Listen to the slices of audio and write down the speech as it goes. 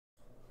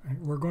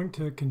we're going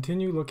to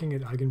continue looking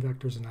at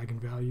eigenvectors and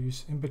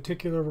eigenvalues. In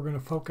particular, we're going to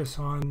focus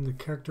on the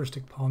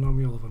characteristic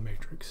polynomial of a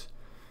matrix.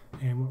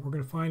 And what we're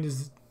going to find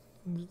is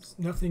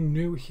nothing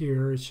new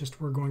here. It's just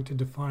we're going to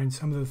define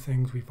some of the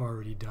things we've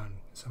already done,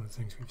 some of the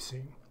things we've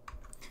seen.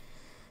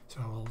 So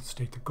I'll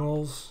state the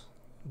goals,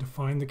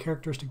 define the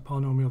characteristic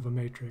polynomial of a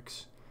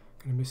matrix.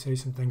 I'm going to say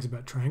some things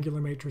about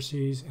triangular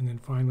matrices, and then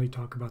finally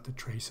talk about the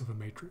trace of a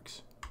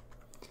matrix.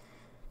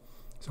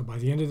 So by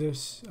the end of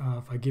this,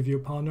 if I give you a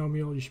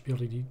polynomial, you should be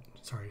able to,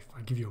 if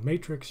I give you a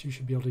matrix, you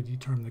should be able to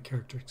determine the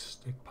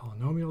characteristic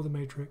polynomial of the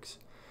matrix.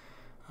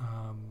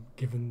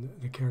 Given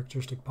the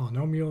characteristic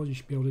polynomial, you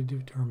should be able to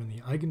determine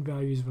the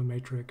eigenvalues of a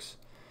matrix.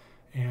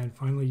 And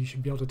finally, you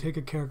should be able to take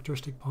a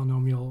characteristic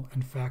polynomial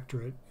and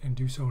factor it, and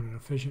do so in an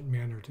efficient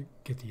manner to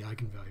get the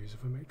eigenvalues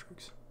of a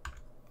matrix.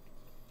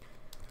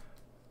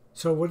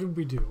 So what did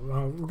we do?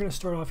 We're going to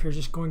start off here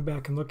just going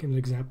back and looking at an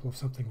example of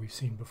something we've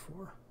seen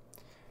before.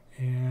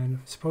 And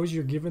suppose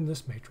you're given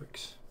this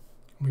matrix.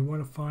 We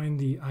want to find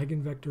the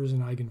eigenvectors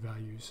and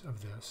eigenvalues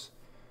of this.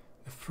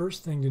 The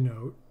first thing to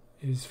note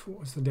is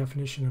what's the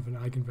definition of an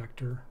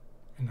eigenvector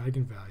and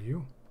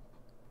eigenvalue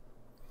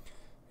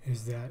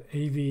is that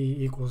AV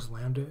equals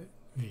lambda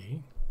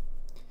V.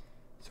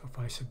 So if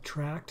I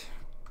subtract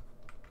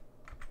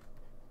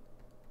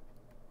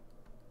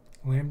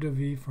lambda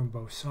V from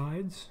both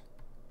sides,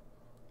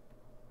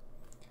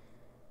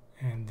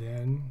 and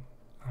then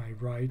I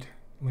write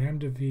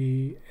lambda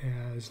V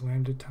as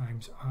lambda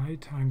times I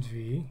times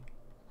V,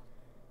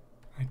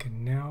 I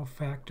can now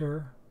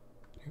factor,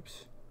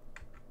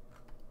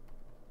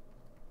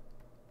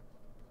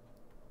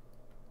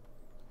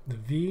 the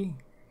V.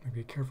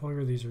 Be careful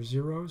here, these are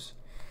zeros.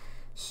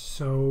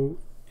 So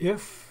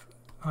if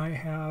I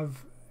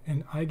have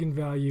an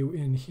eigenvalue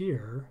in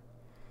here,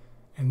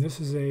 and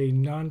this is a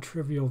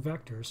non-trivial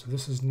vector, so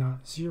this is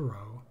not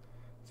 0,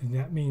 then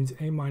that means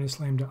A minus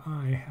lambda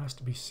I has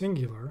to be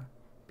singular,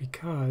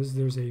 because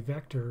there's a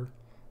vector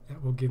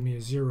that will give me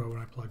a 0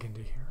 when I plug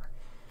into here.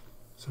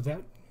 So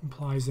that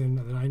implies then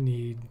that I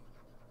need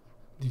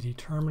the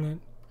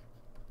determinant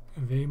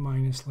of A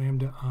minus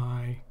lambda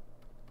I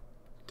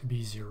to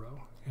be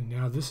 0. And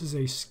now this is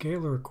a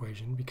scalar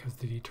equation because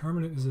the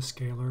determinant is a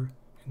scalar,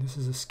 and this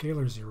is a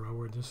scalar 0,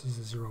 where this is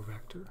a 0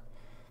 vector.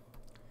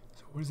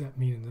 So what does that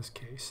mean in this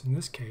case? In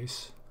this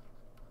case,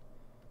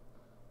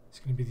 it's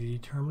going to be the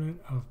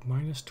determinant of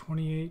minus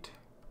 28,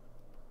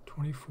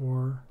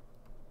 24,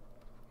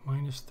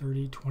 minus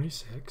 30,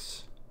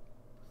 26.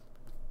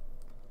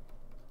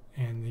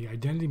 And the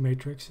identity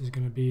matrix is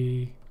going to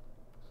be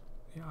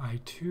the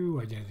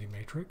I2 identity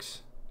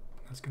matrix.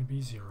 That's going to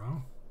be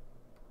 0.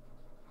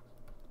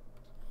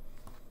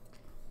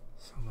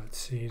 So let's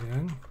see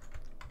then.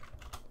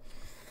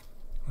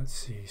 Let's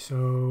see.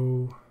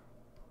 So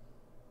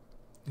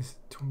this is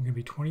going to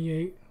be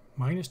 28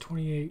 minus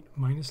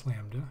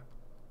lambda.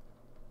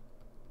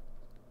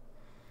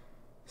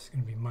 This is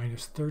going to be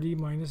minus 30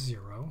 minus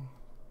 0.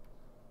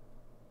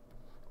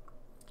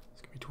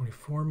 It's going to be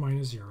 24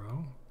 minus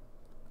 0.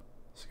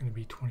 It's going to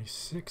be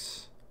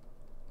 26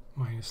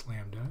 minus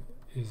lambda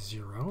is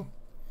 0.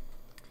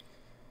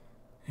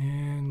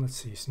 And let's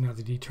see. So now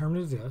the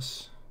determinant of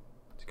this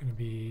is going to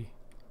be,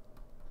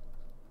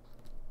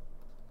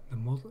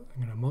 I'm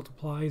going to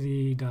multiply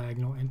the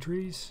diagonal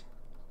entries.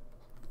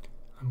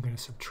 I'm going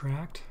to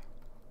subtract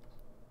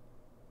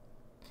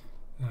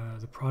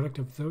the product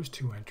of those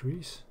two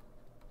entries.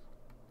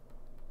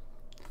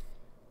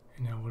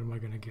 And now what am I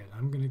going to get?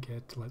 I'm going to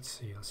get, let's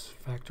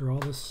factor all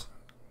this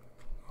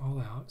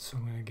all out. So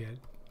I'm going to get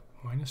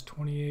minus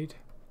 28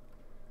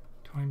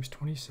 times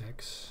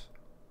 26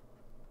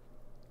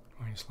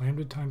 minus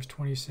lambda times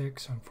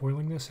 26. I'm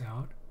foiling this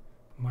out.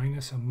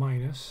 Minus a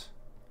minus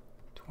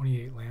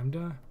 28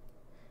 lambda.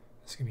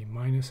 It's going to be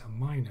minus a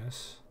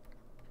minus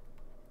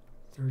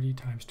 30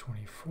 times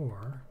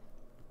 24.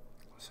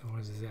 So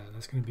what is that?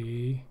 That's going to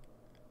be,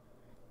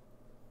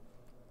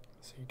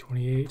 let's see,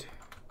 28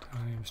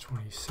 times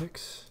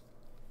 26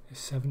 is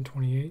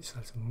 728. So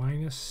that's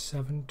minus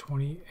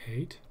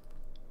 728.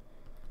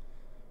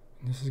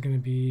 And this is going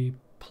to be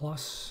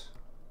plus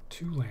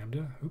 2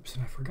 lambda. Oops,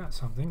 and I forgot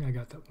something. I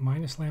got the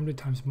minus lambda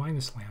times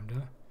minus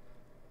lambda.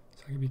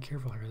 So I gotta be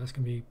careful here. That's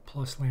going to be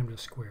plus lambda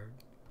squared.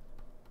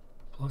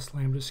 Plus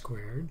lambda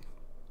squared.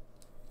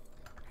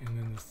 And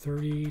then the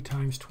 30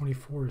 times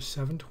 24 is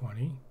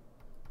 720.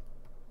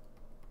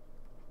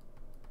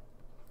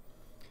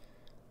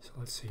 So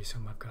let's see. So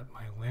I've got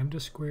my lambda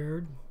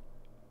squared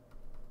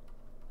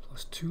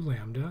plus 2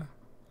 lambda.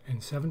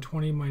 And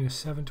 720 minus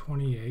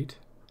 728.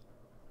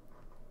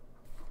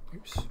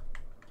 Oops.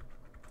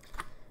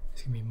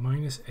 It's going to be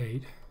minus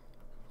 8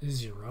 is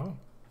 0.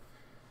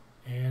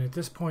 And at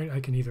this point, I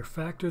can either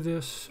factor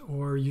this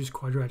or use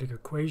quadratic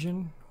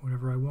equation,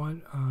 whatever I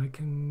want. I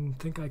can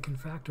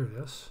factor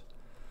this.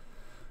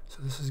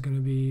 So this is going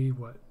to be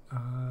what?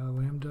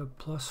 Lambda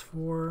plus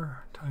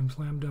 4 times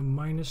lambda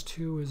minus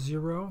 2 is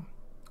 0.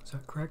 Is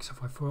that correct? So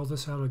if I FOIL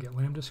this out, I'll get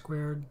lambda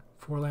squared,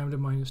 4 lambda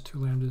minus 2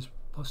 lambdas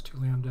plus 2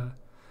 lambda,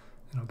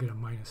 and I'll get a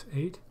minus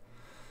 8.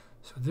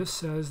 So this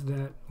says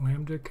that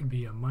lambda could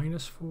be a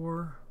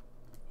 -4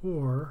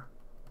 or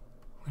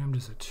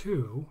lambda's a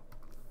 2.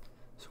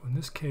 So in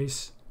this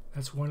case,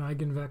 that's one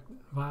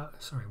eigenvalue,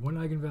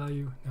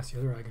 that's the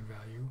other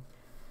eigenvalue.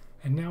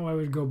 And now I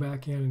would go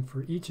back in, and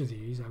for each of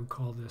these, I would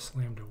call this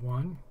lambda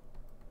 1,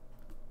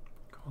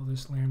 call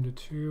this lambda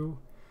 2,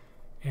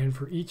 and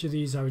for each of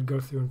these, I would go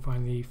through and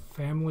find the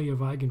family of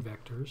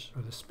eigenvectors,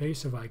 or the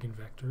space of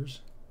eigenvectors,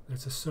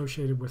 that's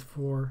associated with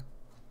 4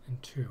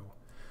 and 2.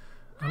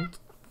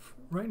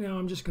 Right now,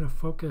 I'm just going to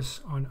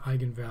focus on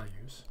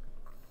eigenvalues.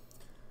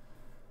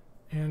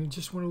 And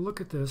just want to look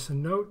at this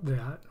and note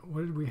that,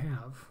 what did we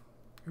have?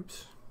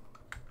 Oops.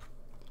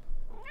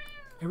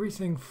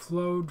 Everything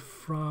flowed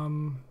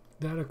from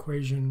that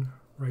equation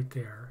right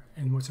there.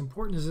 And what's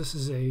important is this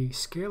is a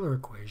scalar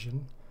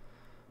equation.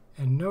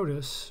 And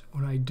notice,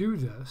 when I do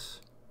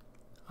this,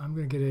 I'm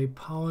going to get a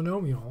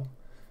polynomial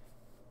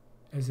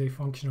as a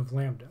function of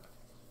lambda.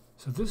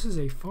 So this is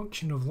a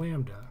function of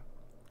lambda.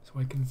 So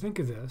I can think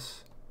of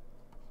this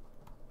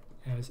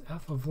as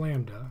f of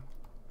lambda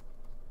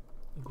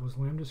equals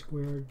lambda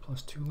squared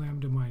plus 2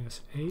 lambda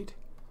minus 8.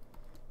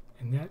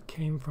 And that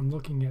came from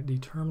looking at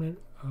determinant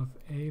of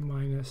a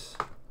minus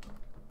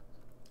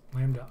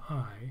lambda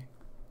I.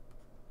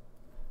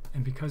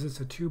 And because it's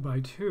a 2 by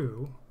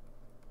 2,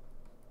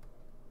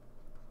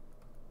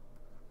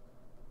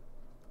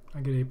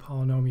 I get a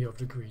polynomial of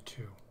degree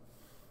 2.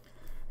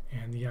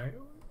 And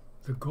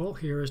the goal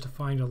here is to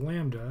find a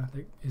lambda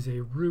that is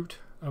a root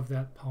of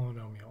that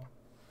polynomial.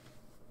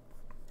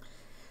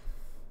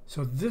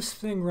 So this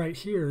thing right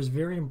here is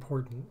very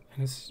important,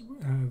 and it's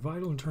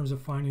vital in terms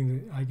of finding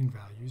the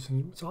eigenvalues,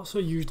 and it's also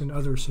used in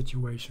other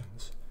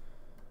situations.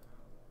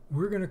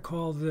 We're going to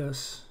call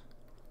this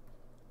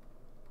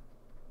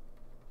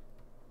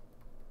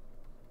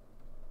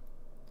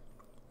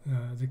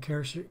the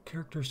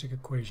characteristic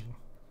equation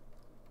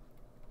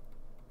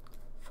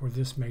for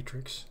this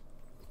matrix.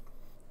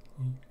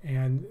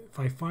 And if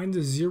I find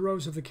the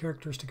zeros of the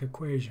characteristic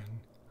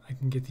equation, I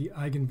can get the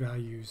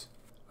eigenvalues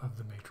of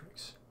the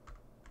matrix.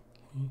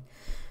 Okay.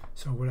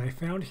 So what I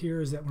found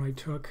here is that when I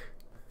took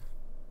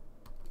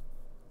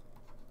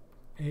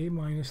a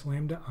minus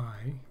lambda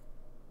I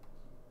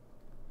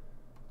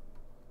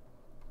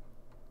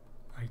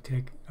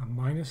take a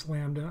minus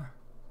lambda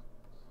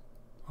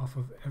off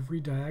of every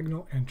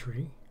diagonal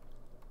entry,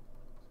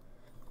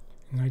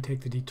 and I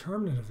take the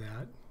determinant of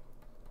that.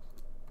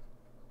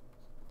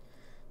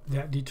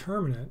 That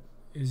determinant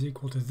is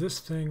equal to this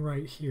thing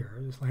right here,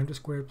 this lambda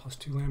squared plus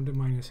 2 lambda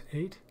minus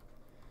 8.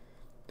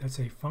 That's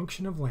a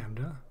function of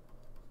lambda.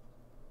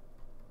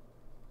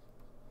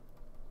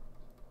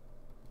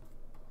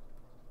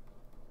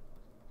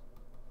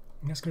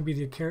 And that's going to be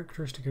the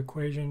characteristic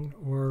equation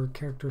or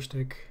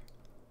characteristic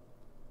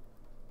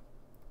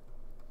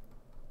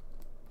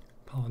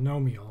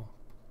polynomial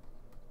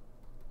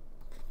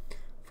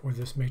for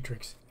this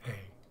matrix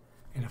A.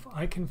 And if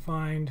I can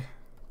find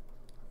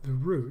the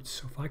roots,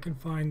 so if I can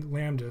find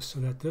lambda so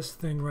that this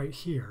thing right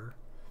here,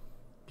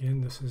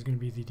 again, this is going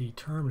to be the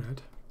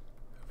determinant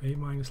of a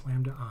minus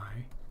lambda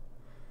I.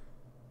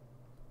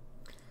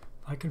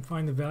 If I can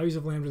find the values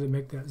of lambda that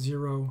make that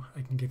 0,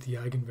 I can get the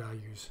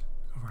eigenvalues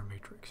of our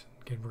matrix.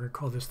 Again, we're going to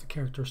call this the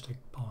characteristic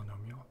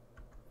polynomial.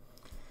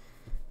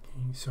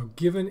 Okay, so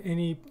given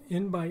any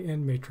n by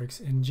n matrix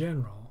in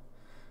general,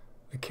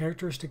 the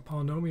characteristic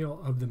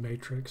polynomial of the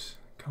matrix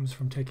comes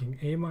from taking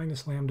a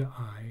minus lambda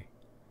I,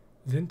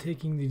 then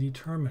taking the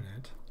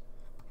determinant,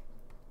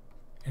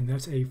 and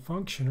that's a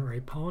function or a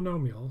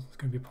polynomial. It's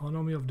going to be a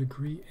polynomial of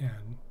degree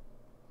n.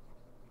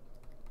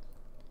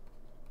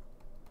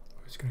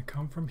 It's going to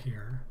come from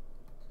here.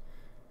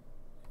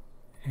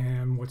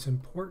 And what's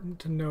important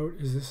to note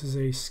is this is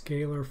a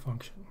scalar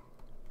function.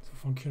 It's a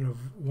function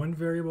of one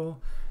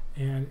variable,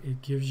 and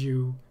it gives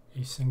you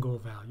a single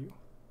value.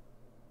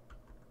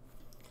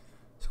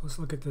 So let's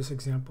look at this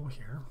example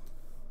here.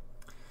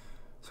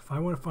 So if I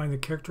want to find the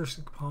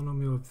characteristic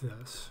polynomial of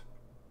this,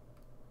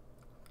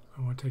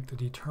 I want to take the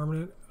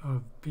determinant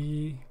of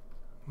b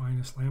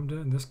minus lambda.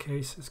 In this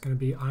case, it's going to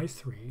be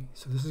I3.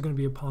 So this is going to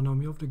be a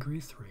polynomial of degree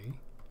 3.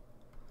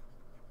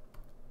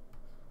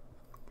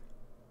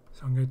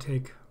 So I'm going to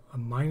take a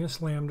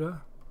minus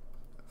lambda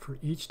for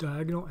each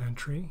diagonal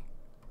entry.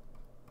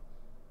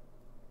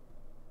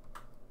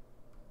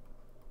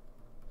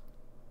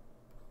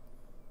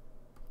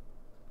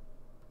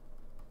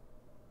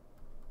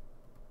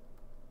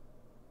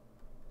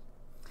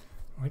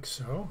 Like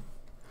so.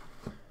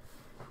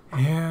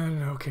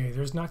 And okay,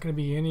 there's not going to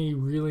be any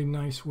really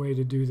nice way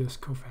to do this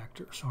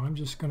cofactor. So I'm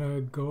just going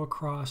to go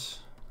across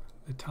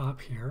the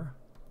top here.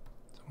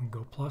 So I'm going to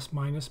go plus,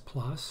 minus,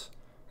 plus.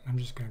 And I'm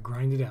just going to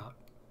grind it out.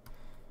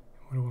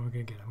 What am I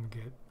going to get? I'm going to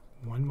get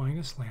 1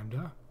 minus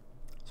lambda.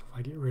 So if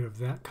I get rid of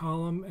that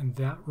column and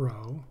that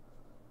row,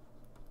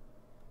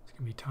 it's going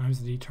to be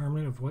times the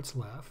determinant of what's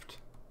left.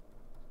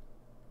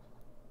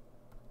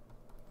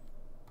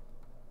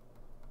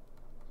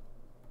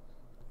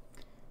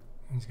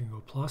 And it's going to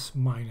go plus,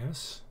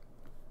 minus.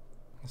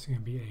 It's going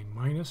to be a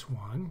minus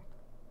 1.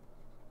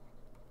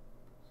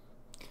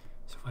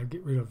 So if I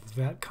get rid of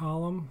that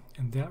column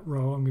and that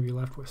row, I'm going to be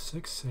left with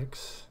 6,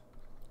 6,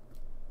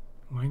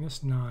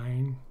 minus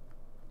 9,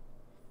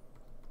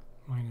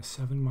 minus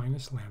 7,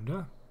 minus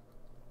lambda.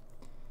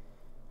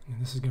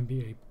 And this is going to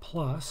be a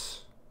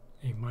plus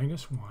a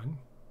minus 1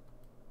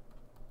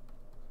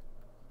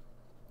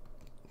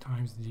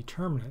 times the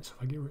determinant. So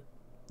if I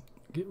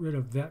get rid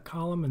of that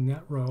column and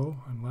that row,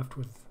 I'm left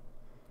with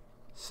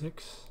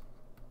 6,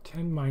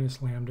 10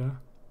 minus lambda,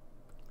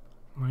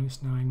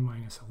 minus 9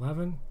 minus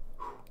 11.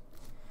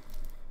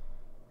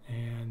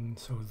 And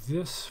so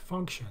this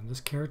function, this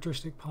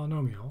characteristic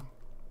polynomial,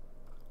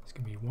 is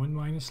going to be 1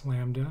 minus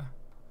lambda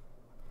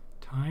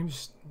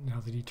times, now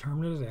the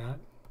determinant of that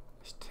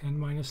is 10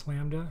 minus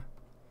lambda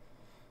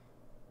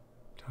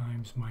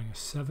times minus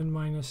 7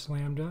 minus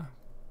lambda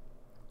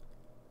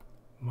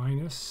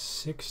minus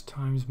 6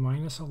 times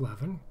minus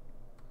 11.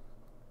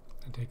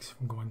 That takes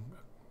from going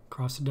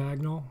across the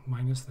diagonal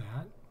minus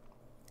that.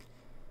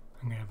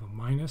 I'm going to have a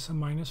minus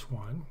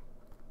 1.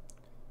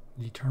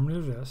 The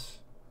determinant of this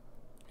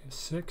is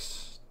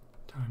 6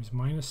 times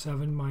minus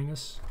 7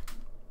 minus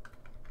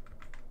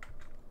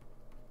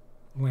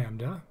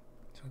lambda.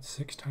 So it's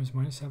 6 times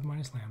minus 7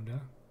 minus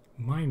lambda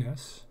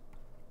minus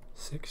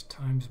 6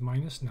 times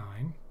minus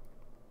 9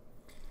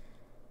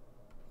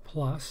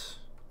 plus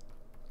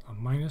a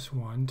minus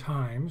 1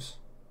 times,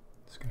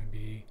 it's going to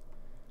be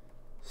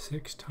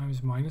 6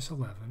 times minus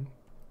 11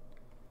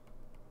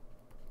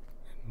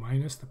 and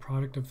minus the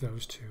product of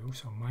those two,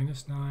 so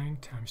minus 9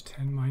 times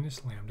 10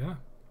 minus lambda.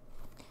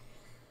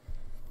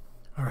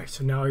 Alright,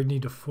 so now I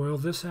need to FOIL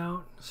this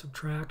out,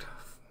 subtract,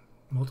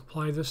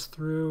 multiply this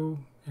through,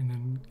 and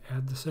then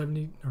add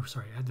the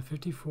add the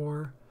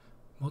 54,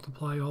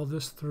 multiply all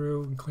this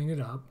through and clean it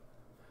up.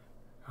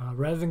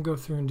 Rather than go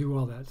through and do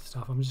all that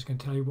stuff, I'm just going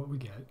to tell you what we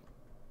get.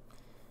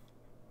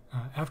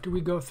 After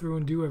we go through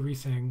and do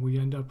everything, we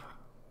end up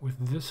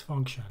with this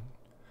function.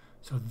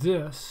 So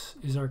this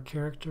is our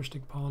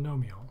characteristic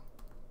polynomial.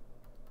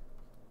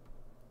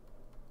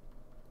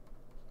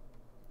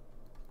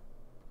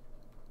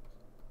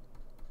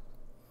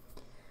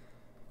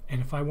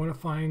 And if I want to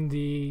find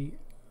the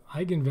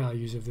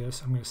eigenvalues of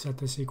this, I'm going to set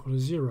this equal to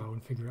 0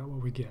 and figure out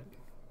what we get.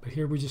 But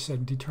here we just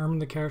said determine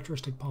the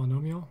characteristic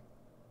polynomial.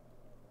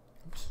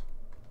 Oops.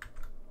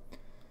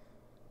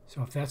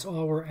 So if that's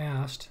all we're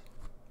asked,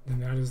 then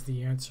that is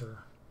the answer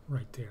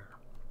right there.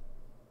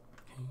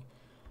 Okay.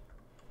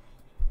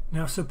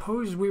 Now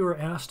suppose we were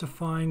asked to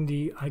find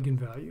the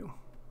eigenvalue.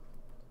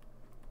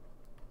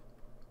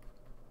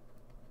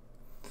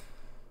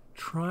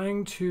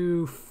 Trying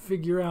to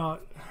figure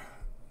out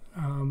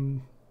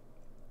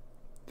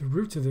the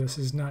roots of this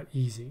is not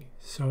easy.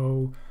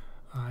 So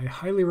I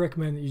highly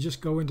recommend that you just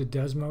go into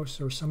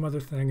Desmos or some other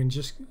thing and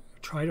just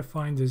try to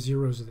find the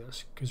zeros of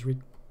this, because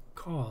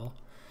recall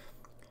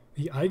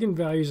the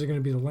eigenvalues are going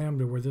to be the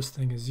lambda where this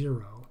thing is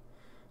 0.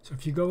 So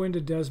if you go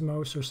into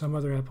Desmos or some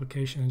other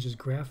application and just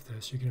graph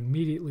this, you can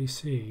immediately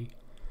see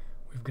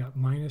we've got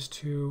minus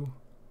 2,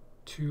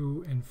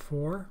 2, and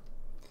 4.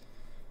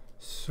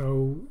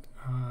 So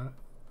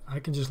I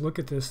can just look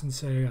at this and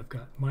say I've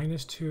got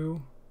minus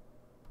 2,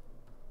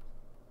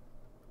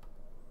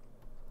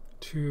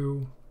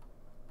 2,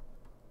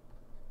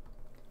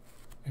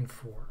 and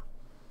 4.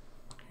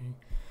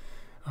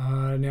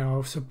 Okay.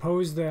 Now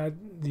suppose that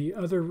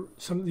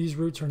some of these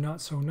roots are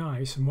not so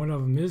nice and one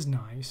of them is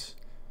nice,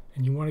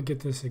 and you want to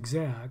get this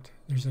exact.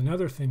 There's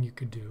another thing you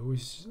could do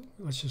is,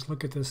 let's just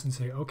look at this and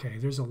say, okay,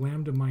 there's a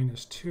lambda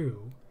minus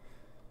 2.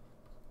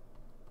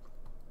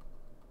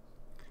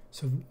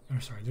 So,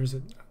 there's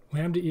a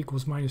lambda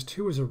equals minus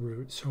 2 as a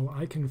root, so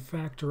I can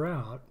factor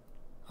out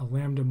a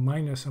lambda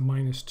minus a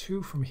minus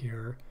 2 from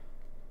here.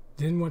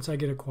 Then once I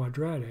get a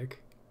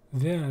quadratic,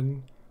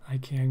 then I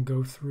can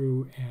go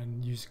through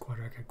and use the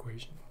quadratic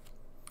equation.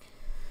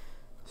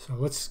 So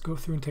let's go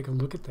through and take a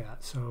look at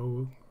that.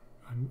 So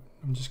I'm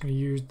just going to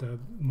use the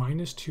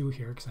minus 2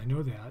 here because I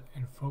know that,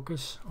 and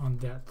focus on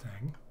that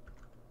thing.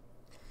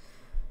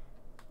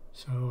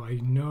 So I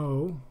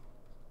know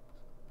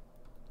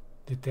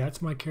that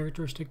that's my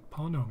characteristic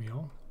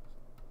polynomial.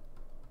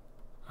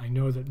 I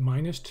know that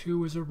minus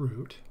 2 is a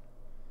root.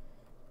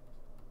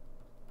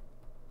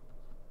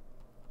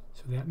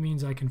 So that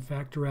means I can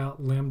factor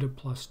out lambda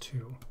plus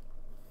 2.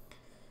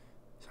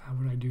 So how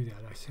would I do that?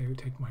 I say I would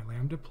take my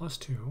lambda plus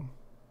 2.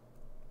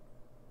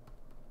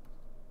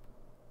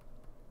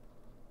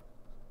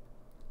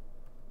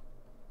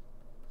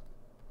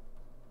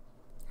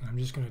 And I'm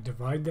just going to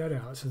divide that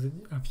out. So that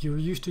if you're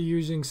used to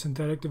using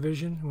synthetic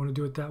division and want to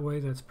do it that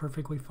way, that's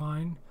perfectly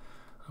fine.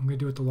 I'm going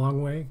to do it the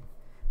long way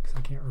because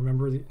I can't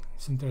remember the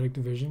synthetic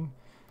division.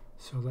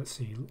 So let's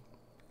see.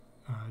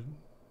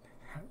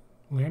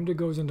 Lambda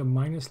goes into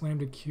minus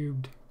lambda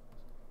cubed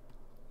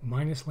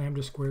minus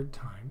lambda squared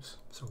times.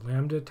 So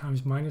lambda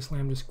times minus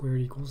lambda squared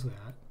equals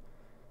that.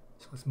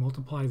 So let's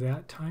multiply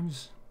that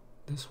times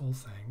this whole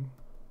thing.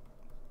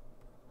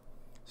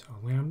 So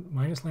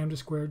minus lambda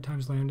squared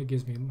times lambda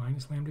gives me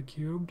minus lambda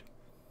cubed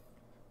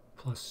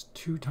plus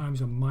 2 times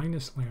a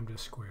minus lambda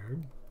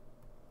squared.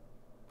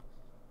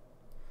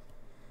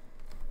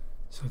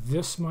 So So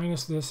this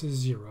minus this is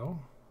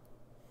 0.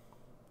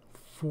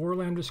 4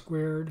 lambda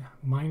squared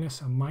minus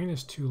a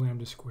minus 2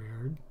 lambda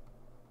squared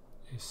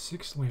is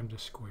 6 lambda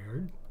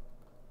squared.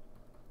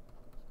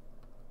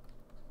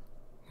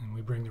 And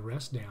we bring the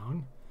rest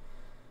down.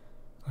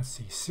 Let's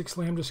see, 6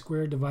 lambda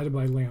squared divided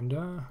by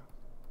lambda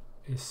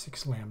is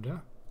 6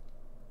 lambda.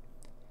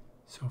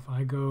 So if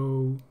I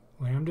go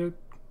lambda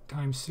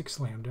times 6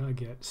 lambda, I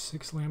get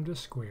 6 lambda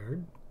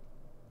squared.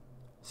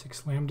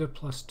 6 lambda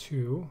plus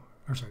 2,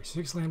 or sorry,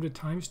 6 lambda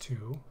times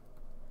 2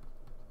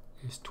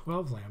 is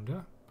 12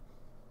 lambda.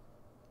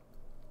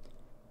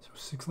 So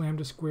 6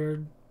 lambda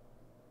squared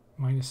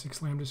minus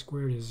 6 lambda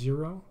squared is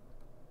 0.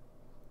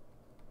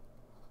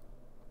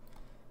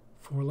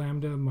 4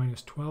 lambda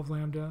minus 12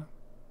 lambda.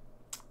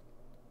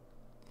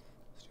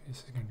 So this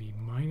is going to be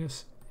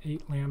minus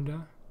 8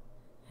 lambda.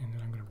 And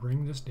then I'm going to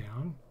bring this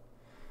down.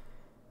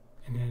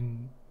 And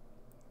then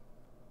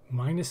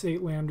minus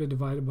 8 lambda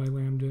divided by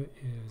lambda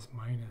is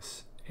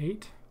minus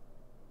 8.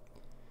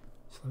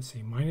 So let's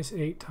see, minus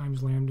 8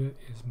 times lambda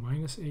is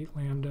minus 8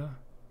 lambda.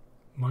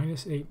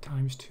 Minus 8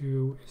 times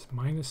 2 is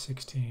minus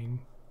 16.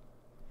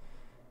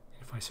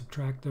 If I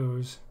subtract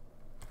those,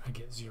 I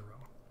get 0.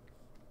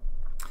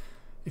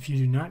 If you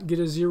do not get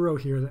a 0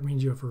 here, that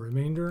means you have a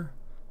remainder,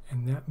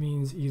 and that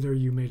means either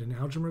you made an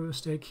algebra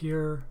mistake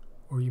here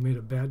or you made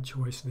a bad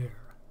choice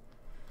there.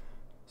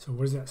 So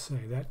what does that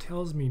say? That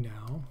tells me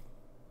now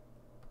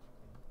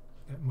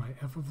that my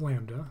f of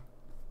lambda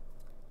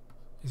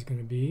is going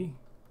to be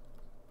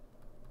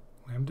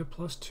lambda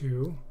plus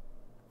 2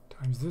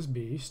 times this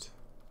beast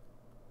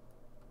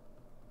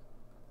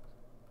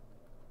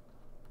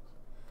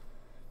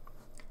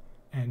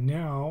and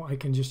now I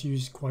can just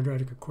use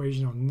quadratic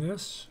equation on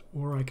this,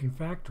 or I can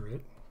factor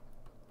it.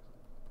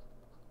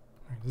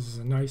 All right, this is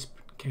a nice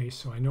case,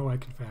 so I know I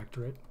can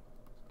factor it.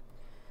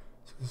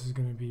 So this is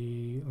going to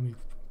be, let me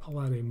pull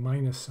out a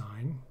minus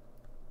sign.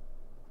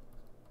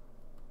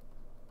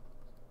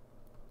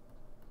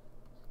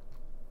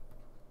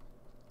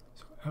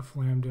 So f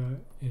lambda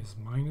is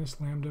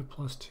minus lambda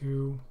plus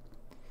 2.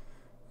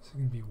 This is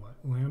going to be what?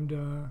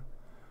 Lambda,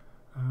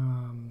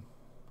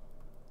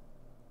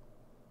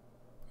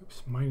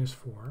 minus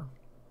 4.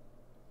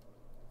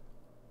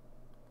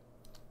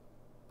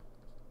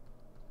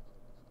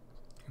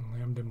 And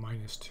lambda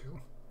minus 2.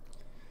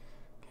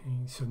 Okay,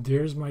 so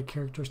there's my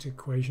characteristic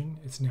equation.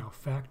 It's now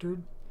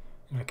factored.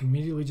 And I can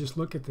immediately just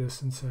look at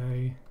this and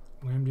say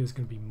lambda is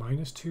going to be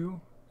minus 2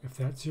 if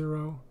that's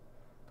 0.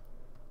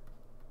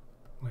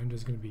 Lambda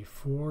is going to be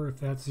 4 if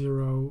that's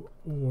 0.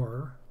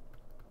 Or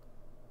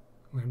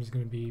lambda is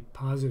going to be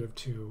positive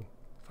 2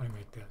 if I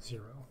make that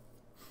 0.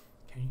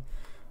 Okay.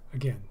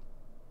 Again,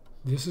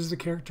 this is the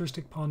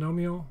characteristic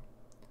polynomial.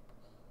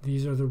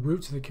 These are the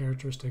roots of the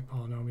characteristic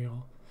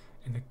polynomial.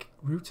 And the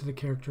roots of the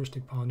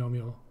characteristic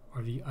polynomial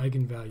are the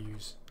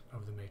eigenvalues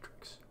of the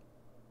matrix.